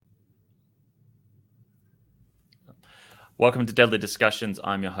Welcome to Deadly Discussions.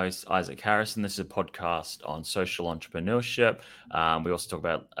 I'm your host, Isaac Harrison. This is a podcast on social entrepreneurship. We also talk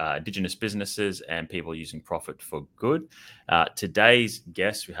about Indigenous businesses and people using profit for good. Today's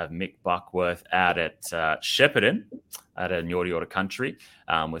guest, we have Mick Buckworth out at Shepparton, out in Yorta Yorta country,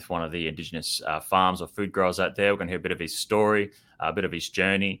 with one of the Indigenous farms or food growers out there. We're going to hear a bit of his story, a bit of his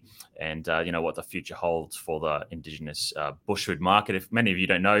journey, and what the future holds for the Indigenous bushfood market. If many of you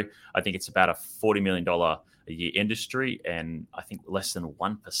don't know, I think it's about a $40 million a year industry, and I think less than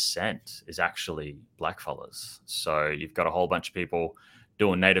 1% is actually blackfellas. So you've got a whole bunch of people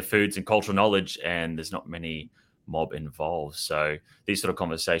doing native foods and cultural knowledge, and there's not many mob involved. So these sort of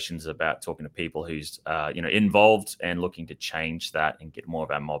conversations about talking to people who's involved and looking to change that and get more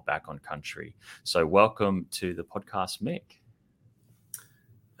of our mob back on country. So welcome to the podcast, Mick.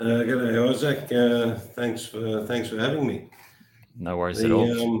 G'day, Isaac. Thanks for having me. No worries at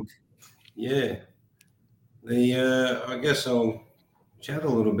all. I guess I'll chat a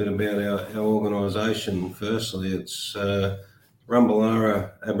little bit about our organisation. Firstly, it's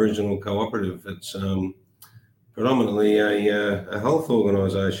Rumbalara Aboriginal Co-operative. It's predominantly a health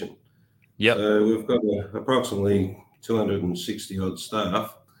organisation. Yep. So we've got approximately 260 odd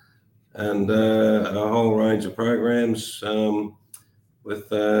staff, and a whole range of programs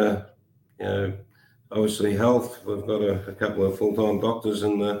with obviously health. We've got a couple of full-time doctors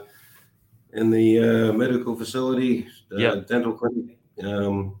in the medical facility, dental clinic,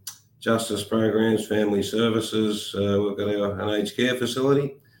 justice programs, family services. We've got an aged care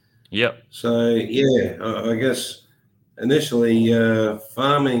facility. Yep. So I guess initially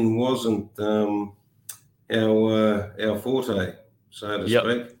farming wasn't our forte, so to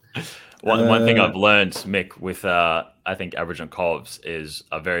speak. One thing I've learned, Mick, with I think Aboriginal co-ops is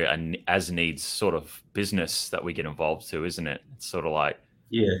a very as needs sort of business that we get involved to, isn't it? It's sort of like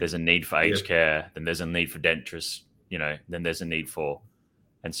there's a need for aged care, then there's a need for dentists, then there's a need for,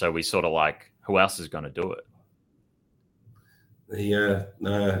 and so we sort of like, who else is going to do it?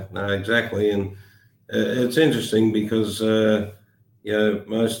 No, exactly, and it's interesting because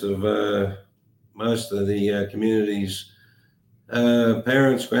most of the communities.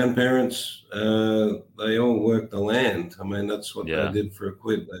 Parents, grandparents, they all worked the land. I mean, that's what they did for a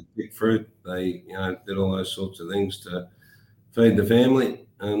quid. They picked fruit. They, did all those sorts of things to feed the family.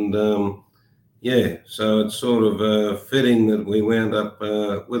 And, so it's sort of fitting that we wound up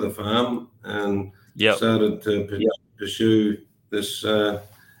with a farm and started to pursue this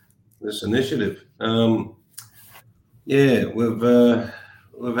initiative. We've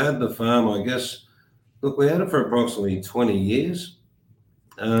had the farm, I guess. Look, we had it for approximately 20 years.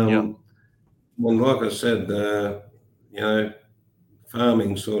 And like I said,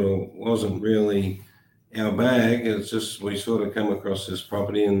 farming sort of wasn't really our bag. It's just we sort of come across this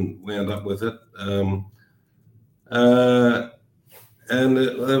property and wound up with it.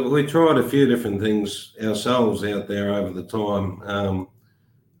 We tried a few different things ourselves out there over the time.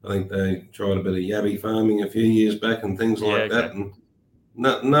 I think they tried a bit of yabby farming a few years back and things like that. And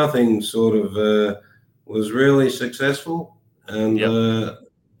nothing sort of... was really successful, and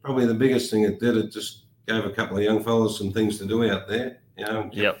probably the biggest thing it did, it just gave a couple of young fellas some things to do out there,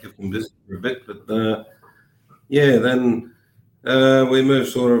 kept them busy for a bit. But then we moved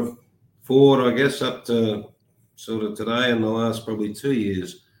sort of forward, I guess, up to sort of today. In the last probably 2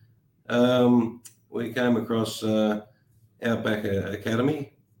 years, we came across Outback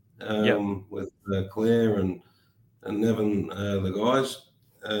Academy with Claire and Nevin, the guys,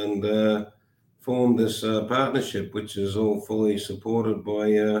 and formed this partnership, which is all fully supported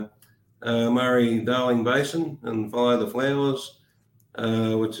by Murray-Darling Basin and Follow the Flowers,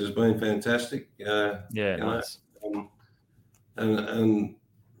 which has been fantastic. Nice. And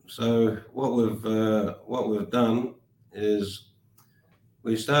so what we've done is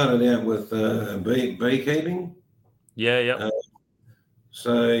we started out with beekeeping.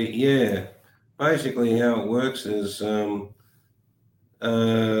 Basically how it works is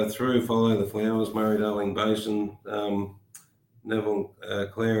through Follow the Flowers, Murray-Darling Basin, Neville,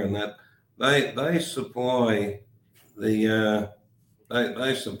 Claire, and that they supply the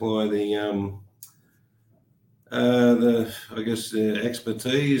I guess the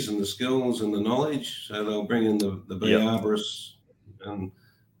expertise and the skills and the knowledge. So they'll bring in the bee arborists and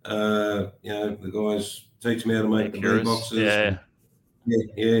the guys teach me how to make the bee boxes. Have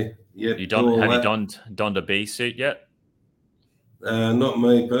you donned a bee suit yet? Not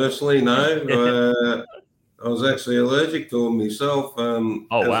me personally, no. I was actually allergic to them myself a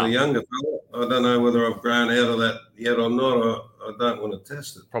younger fella. I don't know whether I've grown out of that yet or not. I don't want to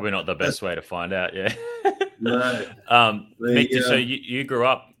test it. Probably not the best way to find out, No. Mick, so you grew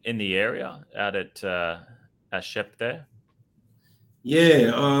up in the area out at Shep there?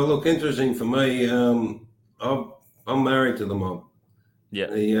 Yeah, look, interesting for me. I'm married to the mob. Yeah.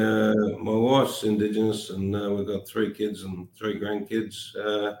 My wife's Indigenous, and we've got 3 kids and 3 grandkids.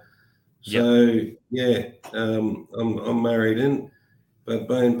 Yep. So yeah, I'm married in, but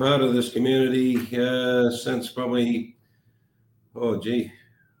been part of this community since probably early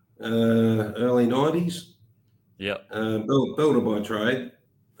 '90s. Yep. Builder by trade,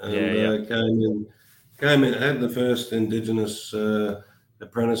 Yeah. and Yeah. came in, had the first Indigenous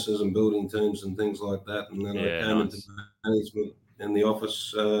apprentices and building teams and things like that, and then I Yeah. came into Nice. management in the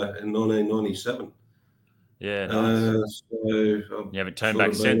office in 1997. Yeah. Nice. So I've You haven't turned sort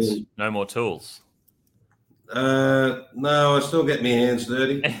back of been since. in. No more tools. No, I still get my hands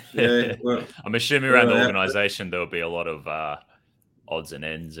dirty. Yeah, I'm assuming where around the I have to. organization there'll be a lot of odds and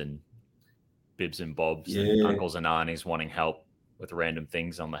ends and bibs and bobs and Yeah. uncles and aunties wanting help with random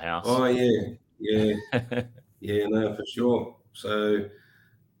things on the house. Oh yeah. Yeah. Yeah. No, for sure. So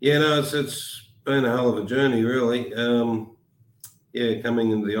yeah, no, it's been a hell of a journey, really. Yeah,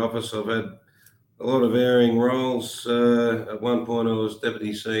 coming into the office, I've had a lot of varying roles. At one point, I was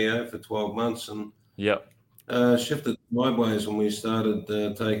deputy CEO for 12 months and Yep. shifted sideways when we started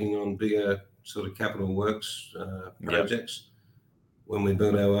taking on bigger sort of capital works Yep. projects when we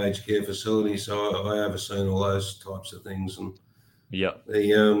built our aged care facility. So I overseen all those types of things. And Yep.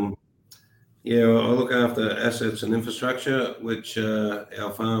 the yeah, I look after assets and infrastructure, which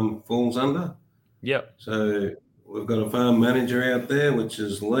our farm falls under. Yep. So we've got a farm manager out there, which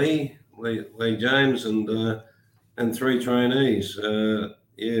is Lee James, and 3 trainees.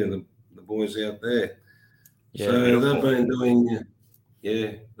 Yeah, the boys out there. Yeah. So they've Beautiful. been doing,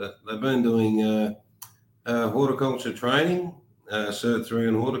 yeah, they've been doing horticulture training, Cert 3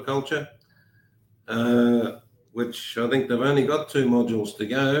 in horticulture, uh, which I think they've only got 2 modules to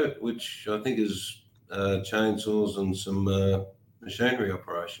go, which I think is chainsaws and some machinery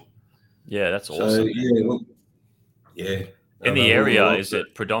operation. Yeah, that's So awesome, man. yeah, look, yeah, In they've the learned a area, lot. is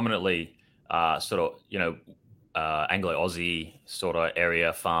it predominantly sort of Anglo Aussie sort of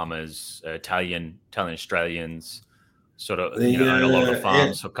area farmers, Italian Australians, sort of The own a lot of the yeah,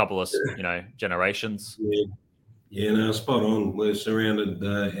 farms for a couple of generations. yeah, yeah, no, spot on. We're surrounded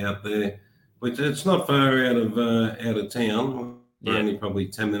out there, which it's not far out of town. We're Yeah. only probably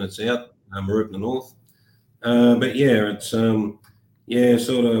 10 minutes out. We're up in the north, but yeah, it's yeah,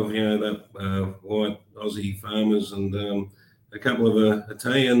 sort of that white Aussie farmers and a couple of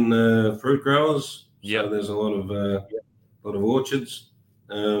Italian fruit growers. So Yep. there's a lot of orchards.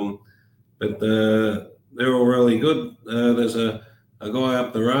 Um, but they're all really good. There's a guy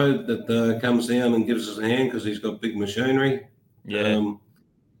up the road that comes down and gives us a hand because he's got big machinery. Yeah. Um,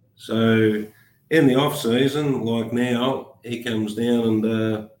 so in the off season, like now, he comes down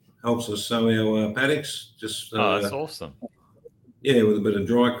and helps us sow our paddocks. Just Oh, that's awesome. yeah, with a bit of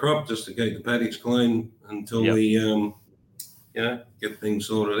dry crop just to keep the paddocks clean until Yep. we get things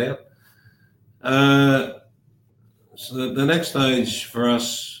sorted out. Uh, so the next stage for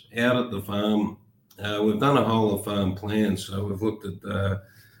us out at the farm, we've done a whole of farm plan. So we've looked at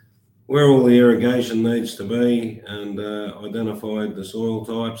where all the irrigation needs to be and identified the soil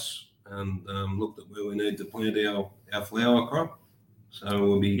types and looked at where we need to plant our flower crop. So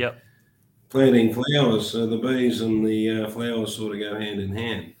we'll be Yep. planting flowers. So the bees and the flowers sort of go hand in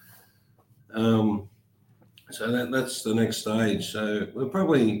hand. So that's the next stage. So we're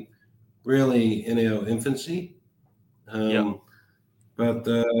probably really in our infancy. Yep. But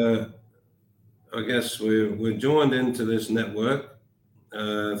I guess we're joined into this network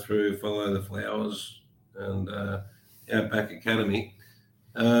through Follow the Flowers and Outback Academy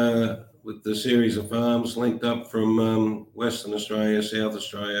with the series of farms linked up from Western Australia, South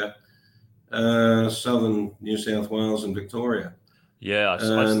Australia, Southern New South Wales, and Victoria. Yeah.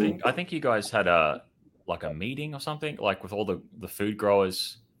 I And think you guys had a meeting or something like with all the food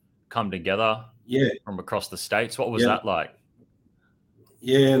growers come together yeah, from across the states. What was yeah, that like?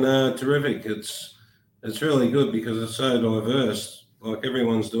 yeah, no, terrific. It's really good because it's so diverse. Like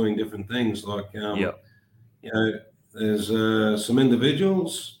everyone's doing different things. Like Yep. you know, there's some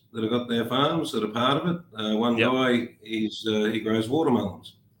individuals that have got their farms that are part of it. One Yep. guy, he grows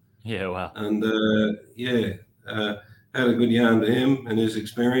watermelons, Yeah. Wow. and yeah, uh, had a good yarn to him and his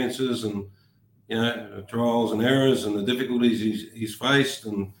experiences, and trials and errors and the difficulties he's faced,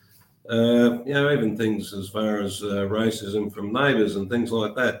 and even things as far as racism from neighbours and things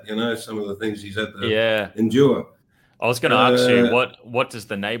like that. Some of the things he's had to Yeah. endure. I was going to ask you Uh, what does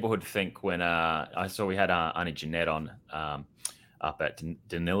the neighborhood think when I saw we had Auntie Jeanette on up at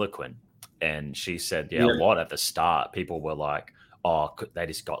Deniliquin, and she said a yeah, lot at the start people were like, they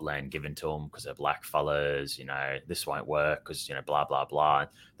just got land given to them because they're black fellas, this won't work because, blah, blah, blah.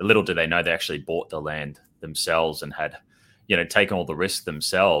 The little do they know they actually bought the land themselves and had, taken all the risk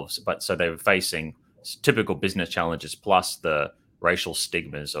themselves. But so they were facing typical business challenges plus the racial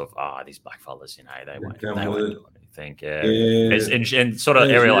stigmas of, these black fellas, they won't do anything. Yeah. In sort of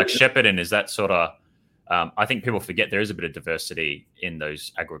area like Shepparton, is that sort of, I think people forget there is a bit of diversity in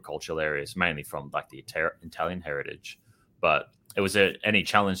those agricultural areas, mainly from like the Italian heritage. But was there any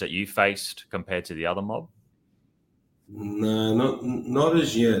challenge that you faced compared to the other mob? No, not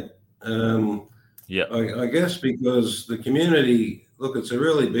as yet. Yeah, I guess because the community, look, it's a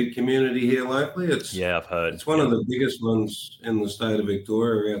really big community here locally. I've heard. It's one of the biggest ones in the state of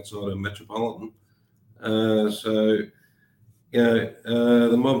Victoria outside of metropolitan. So,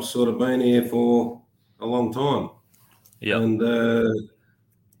 the mob's sort of been here for a long time. Yeah. And,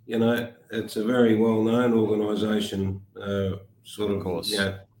 it's a very well-known organisation, sort of,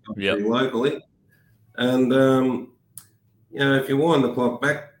 locally. And, if you wind the clock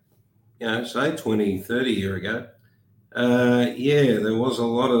back, say 20, 30 years ago, there was a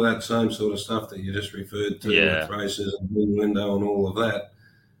lot of that same sort of stuff that you just referred to, with racism, window and all of that.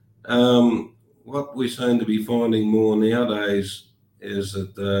 What we seem to be finding more nowadays is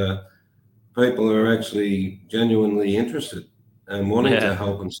that people are actually genuinely interested and wanting to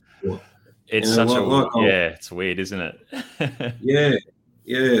help and support. It's it's weird, isn't it?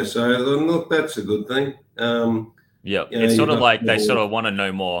 Yeah. So look, that's a good thing. It's sort of like they sort of want to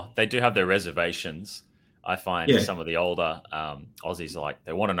know more. They do have their reservations. I find some of the older Aussies like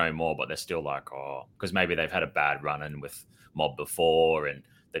they want to know more, but they're still like, because maybe they've had a bad run-in with mob before, and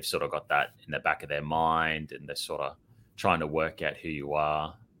they've sort of got that in the back of their mind, and they're sort of trying to work out who you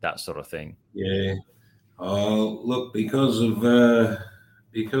are, that sort of thing. Yeah. Oh, look, because of the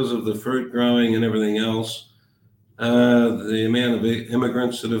fruit growing and everything else, the amount of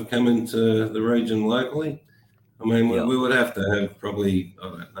immigrants that have come into the region locally, I mean, we would have to have probably, I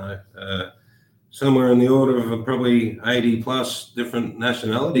don't know, somewhere in the order of probably 80 plus different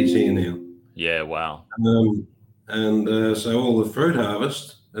nationalities here now. Yeah, wow. So all the fruit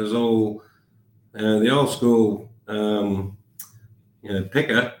harvest is all the old school,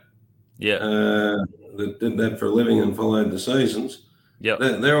 picker. That did that for a living and followed the seasons. Yeah,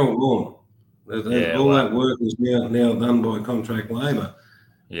 they're all gone. That work is now done by contract labour.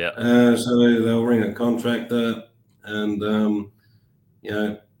 Yeah. So they'll bring a contractor, and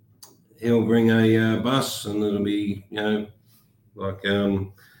he'll bring a bus, and it'll be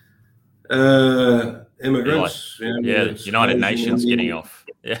immigrants. The United Nations getting off.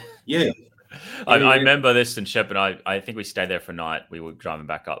 Yeah. I remember this in Shepparton. I think we stayed there for a night. We were driving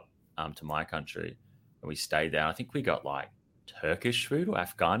back up to my country, and we stayed there. I think we got like Turkish food or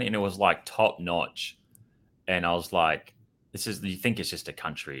Afghani, and it was like top notch. And I was like, you think it's just a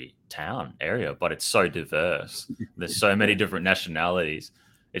country town area, but it's so diverse. There's so many different nationalities.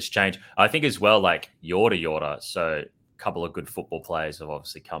 It's changed. I think as well, like Yorta Yorta. So a couple of good football players have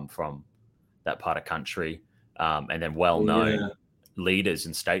obviously come from that part of country. And then well-known leaders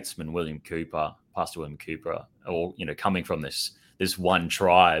and statesmen, Pastor William Cooper, all, coming from this one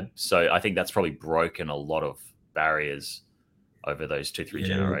tribe. So I think that's probably broken a lot of barriers over those 2-3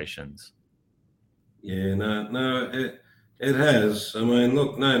 generations. Yeah, no, it has. I mean,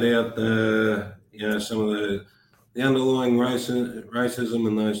 look, no doubt, some of the underlying racism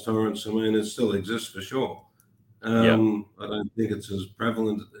and those torrents, I mean, it still exists for sure. I don't think it's as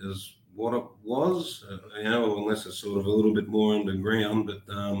prevalent as what it was, unless it's sort of a little bit more underground. But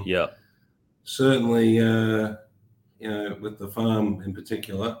certainly, with the farm in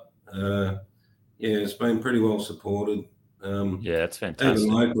particular, it's been pretty well supported. That's fantastic.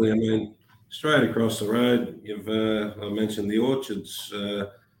 Even locally, I mean, straight across the road, I mentioned the orchards,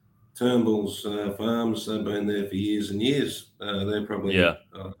 Turnbull's farms. They've been there for years and years. They're probably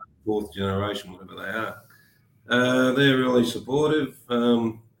fourth generation, whatever they are. They're really supportive.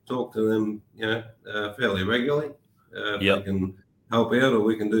 Talk to them, fairly regularly. If they can help out or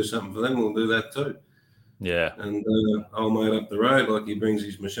we can do something for them, we'll do that too. Yeah. And old mate up the road, like he brings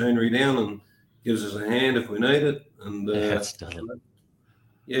his machinery down and gives us a hand if we need it. And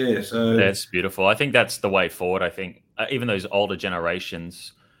so that's beautiful. I think that's the way forward. I think even those older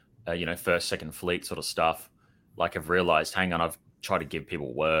generations, first, second fleet sort of stuff, like have realized, hang on, I've tried to give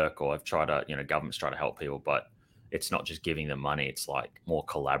people work, or I've tried to, governments try to help people, but it's not just giving them money. It's like more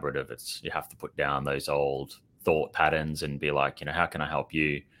collaborative. You have to put down those old thought patterns and be like, how can I help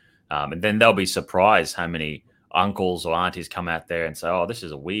you? And then they'll be surprised how many uncles or aunties come out there and say, oh, this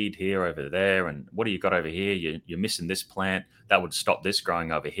is a weed here, over there, and what do you got over here? You're missing this plant. That would stop this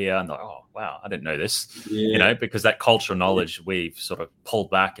growing over here. And they're like, oh, wow, I didn't know this, because that cultural knowledge we've sort of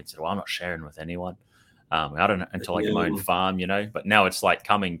pulled back and said, well, I'm not sharing with anyone. I don't know until I get my own farm, but now it's like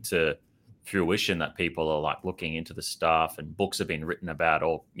coming to fruition that people are like looking into the stuff, and books have been written about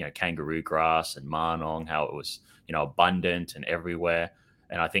all, kangaroo grass and Marnong, how it was, abundant and everywhere.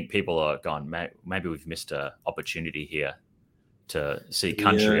 And I think people are gone, maybe we've missed an opportunity here to see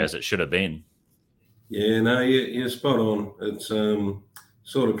country as it should have been. Yeah, no, you're spot on. It's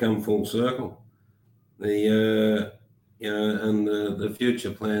sort of come full circle. And the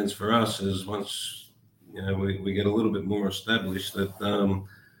future plans for us is once, we get a little bit more established, that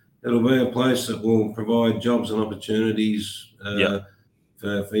it'll be a place that will provide jobs and opportunities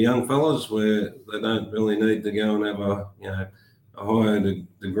for young fellas, where they don't really need to go and have a higher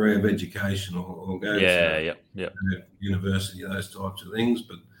degree of education or go to university, those types of things,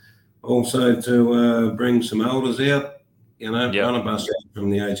 but also to bring some elders out, run a bus out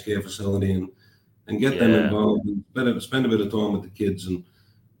from the aged care facility and get them involved, and spend a bit of time with the kids, and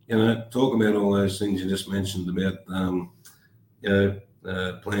talk about all those things you just mentioned about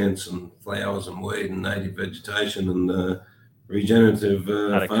plants and flowers and weed and native vegetation and regenerative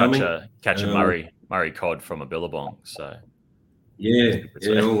farming. Catch a Murray cod from a billabong. So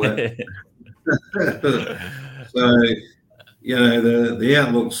all that. So the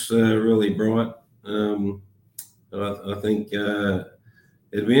outlook's really bright. I think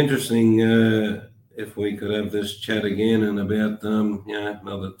it'd be interesting if we could have this chat again in about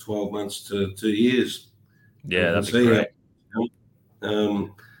another 12 months to 2 years. Yeah, that'd be great.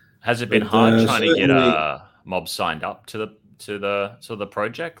 Has it been hard trying to get mobs signed up to the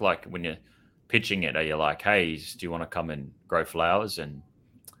project? Like when you're pitching it, are you like, hey, do you want to come and grow flowers and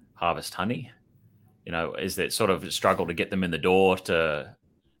harvest honey? Is there sort of a struggle to get them in the door to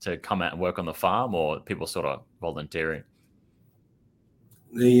come out and work on the farm, or people sort of volunteering?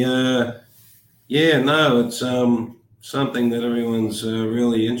 It's something that everyone's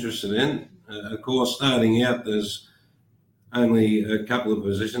really interested in. Of course, starting out, there's only a couple of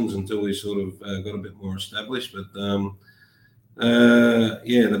positions until we sort of got a bit more established. But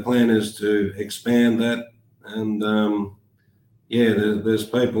the plan is to expand that, and there's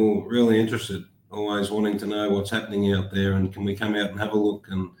people really interested, always wanting to know what's happening out there, and can we come out and have a look,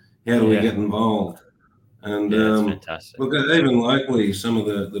 and how do we get involved? And that's fantastic. Look, even locally, some of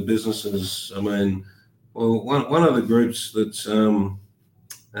the businesses. I mean, well, one of the groups that's sort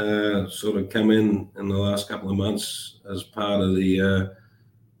of come in the last couple of months as part of the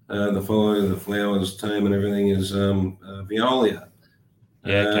Follow the Flowers team and everything is Veolia.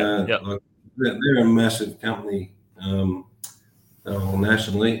 They're a massive company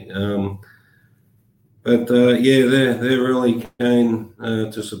nationally, but they're really keen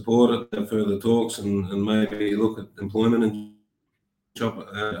to support it, further talks, and maybe look at employment and job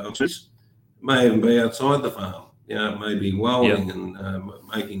opportunities. May even be outside the farm. Maybe welding and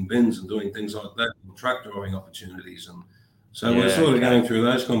making bins and doing things like that, and truck driving opportunities, and so we're sort of going through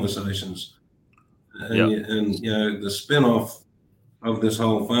those conversations. And the spin-off of this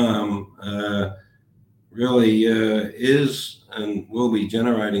whole farm really is and will be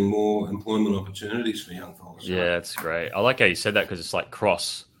generating more employment opportunities for young folks. Yeah, that's great. I like how you said that, because it's like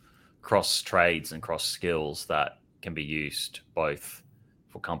cross trades and cross skills that can be used both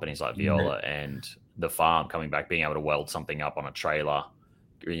for companies like Viola and the farm coming back, being able to weld something up on a trailer,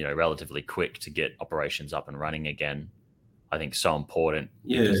 relatively quick to get operations up and running again. I think so important,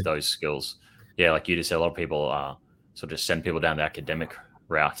 because those skills, like you just said, a lot of people sort of just send people down the academic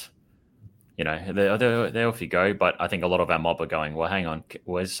route. There off you go. But I think a lot of our mob are going, well, hang on,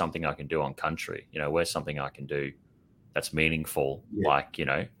 where's something I can do on country? Where's something I can do that's meaningful, like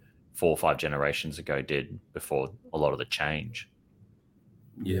 4 or 5 generations ago did before a lot of the change.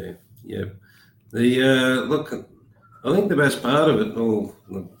 Yeah. Look, I think the best part of it,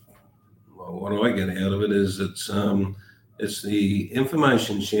 what I get out of it, is it's the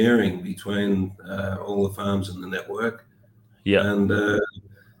information sharing between all the farms in the network. And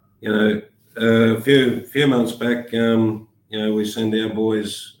a few months back, we send our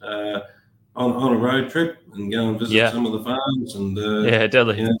boys on a road trip and go and visit some of the farms and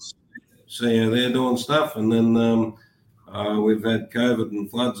see how they're doing stuff. And then we've had COVID and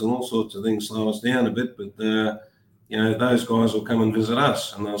floods and all sorts of things slow us down a bit, but those guys will come and visit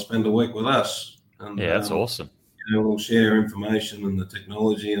us, and they'll spend a week with us. And, that's awesome. We'll share information and the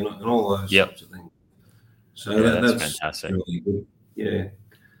technology and all those sorts of things. So that's fantastic. Really good.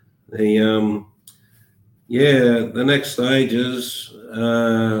 The next stage is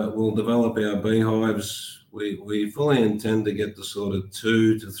we'll develop our beehives we fully intend to get to sort of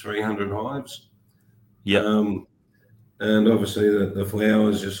 200 to 300 hives. Yeah. And obviously the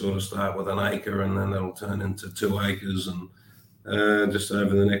flowers just sort of start with an acre, and then it'll turn into 2 acres, and just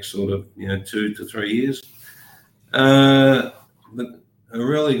over the next sort of 2 to 3 years. A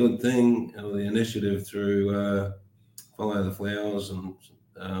really good thing, the initiative through Follow the Flowers, and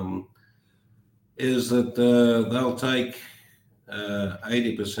is that they'll take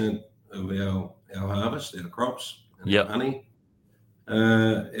 80% of our harvest, our crops, and our honey.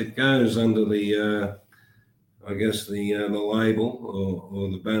 It goes under the I guess the label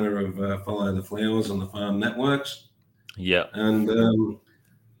or the banner of Follow the Flowers and the farm networks. Yeah. And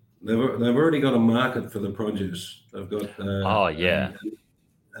they've already got a market for the produce. They've got a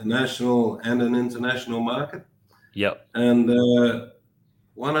national and an international market. Yep. And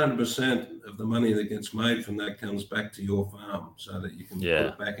 100% of the money that gets made from that comes back to your farm, so that you can put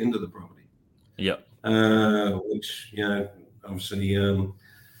it back into the property. Yep. Which obviously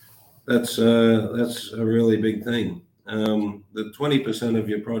that's a really big thing. The 20% of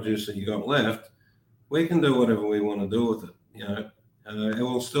your produce that you got left, we can do whatever we want to do with it. It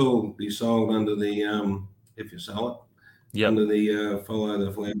will still be sold under the if you sell it under the Follow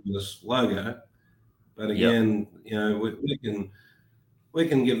the Flowers logo. But again, we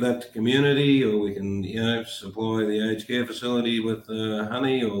can give that to community, or we can supply the aged care facility with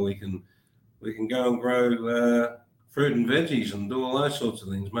honey, or we can go and grow fruit and veggies and do all those sorts of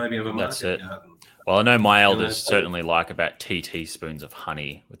things. Maybe have a market garden. Well, I know my elders certainly like about 2 teaspoons of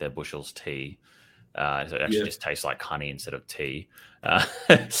honey with their bushels tea. So it actually just tastes like honey instead of tea.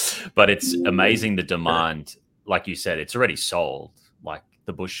 But it's amazing the demand. Like you said, it's already sold. Like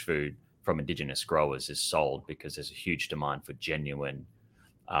the bush food from Indigenous growers is sold because there's a huge demand for genuine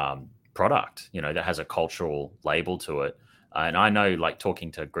product, that has a cultural label to it. And I know, like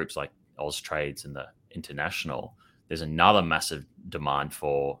talking to groups like Austrades and the International, there's another massive demand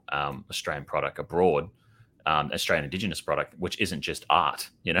for Australian product abroad, Australian Indigenous product, which isn't just art.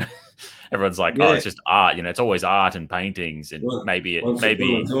 Everyone's like, oh, it's just art. It's always art and paintings, and maybe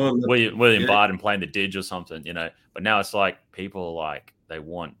William Barton playing the didge or something. But now it's like people they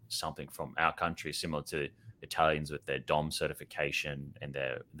want something from our country, similar to Italians with their DOM certification and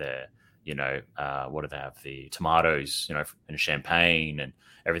their what do they have? The tomatoes, and champagne, and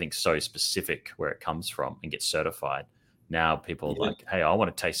everything's so specific where it comes from and gets certified. Now people are like, hey, I want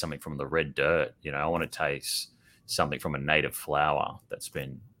to taste something from the red dirt. I want to taste something from a native flower that's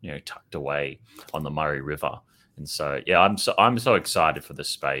been, tucked away on the Murray River. And so, I'm so excited for this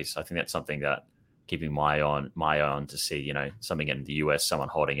space. I think that's something that keeping my eye on to see, something in the US, someone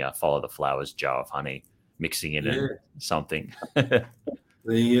holding a Follow the Flowers jar of honey, mixing it in something.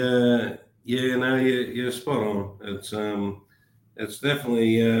 You're spot on. It's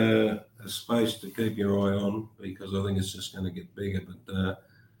definitely a space to keep your eye on, because I think it's just going to get bigger. But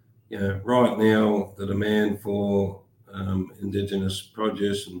right now the demand for Indigenous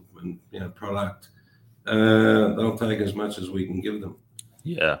produce and product, they'll take as much as we can give them.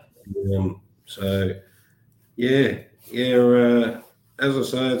 As I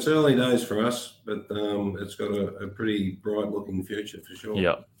say, it's early days for us, but it's got a pretty bright looking future for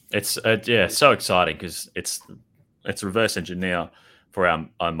sure. It's so exciting, because it's reverse engineer for our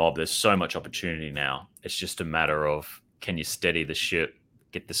mob. There's so much opportunity now. It's just a matter of, can you steady the ship,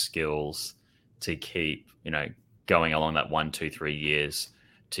 get the skills to keep going along that 1, 2, 3 years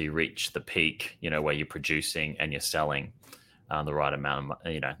to reach the peak, where you're producing and you're selling the right amount of,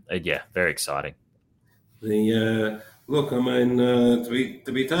 very exciting. Look, I mean,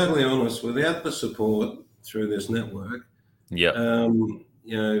 to be totally honest, without the support through this network, we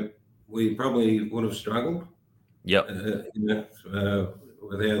probably would have struggled. Without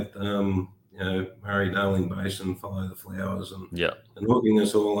Murray Darling Basin, Follow the Flowers, and hooking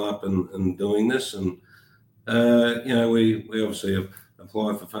us all up and doing this, and we obviously have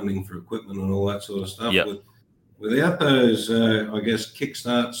applied for funding for equipment and all that sort of stuff. Without those, I guess,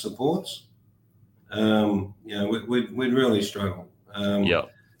 kickstart supports, we'd really struggle.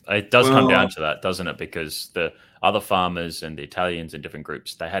 It does come down to that, doesn't it? Because the other farmers and the Italians and different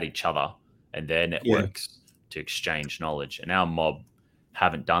groups, they had each other and their networks to exchange knowledge. And our mob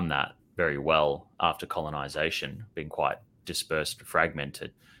haven't done that very well after colonization, been quite dispersed,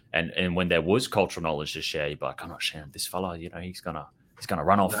 fragmented. And when there was cultural knowledge to share, you'd be like, I'm not sharing this fellow, he's gonna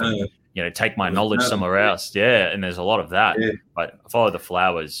run off and take my knowledge somewhere else. And there's a lot of that. But Follow the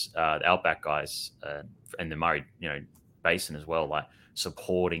Flowers, the Outback guys, and the Murray Basin as well, like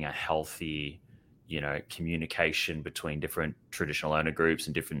supporting a healthy communication between different traditional owner groups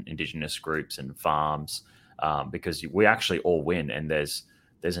and different Indigenous groups and farms, because we actually all win. And there's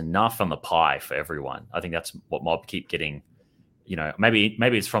there's enough on the pie for everyone. I think that's what mob keep getting. Maybe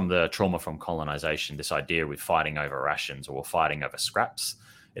it's from the trauma from colonization, this idea with fighting over rations or fighting over scraps.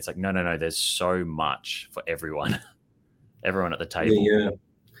 It's like, no, there's so much for everyone, everyone at the table.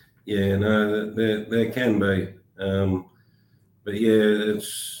 No, there can be. But yeah,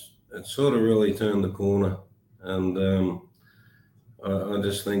 it's sort of really turned the corner. And I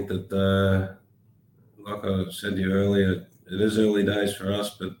just think that, like I said to you earlier, it is early days for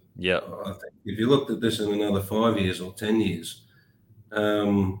us, but I think if you looked at this in another 5 years or 10 years, I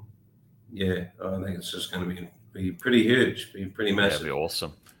think it's just going to be pretty huge, be pretty massive. Yeah, it'd be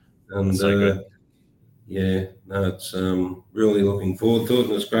awesome. And so good. It's really looking forward to it,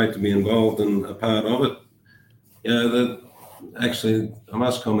 and it's great to be involved and a part of it. Actually, I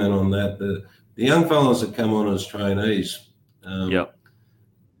must comment on that. The young fellows that come on as trainees,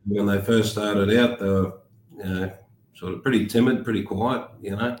 when they first started out, they were sort of pretty timid, pretty quiet,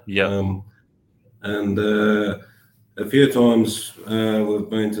 and a few times we've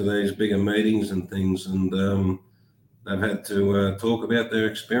been to these bigger meetings and things, and they've had to talk about their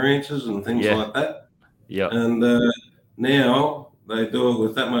experiences and things like that. And now they do it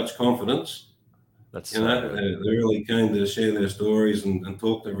with that much confidence. That's they're really keen to share their stories and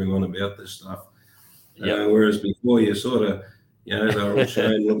talk to everyone about this stuff. Whereas before, you sort of, they're all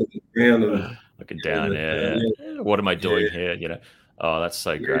showing, looking at the ground and looking down. What am I doing here? Oh, that's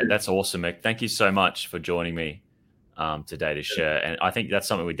so great. That's awesome, Mick. Thank you so much for joining me today to share. And I think that's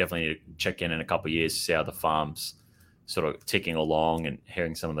something we definitely need to check in a couple of years to see how the farm's sort of ticking along and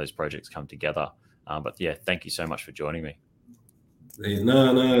hearing some of those projects come together. But thank you so much for joining me.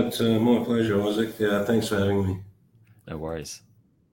 No, it's my pleasure, Isaac. Thanks for having me. No worries.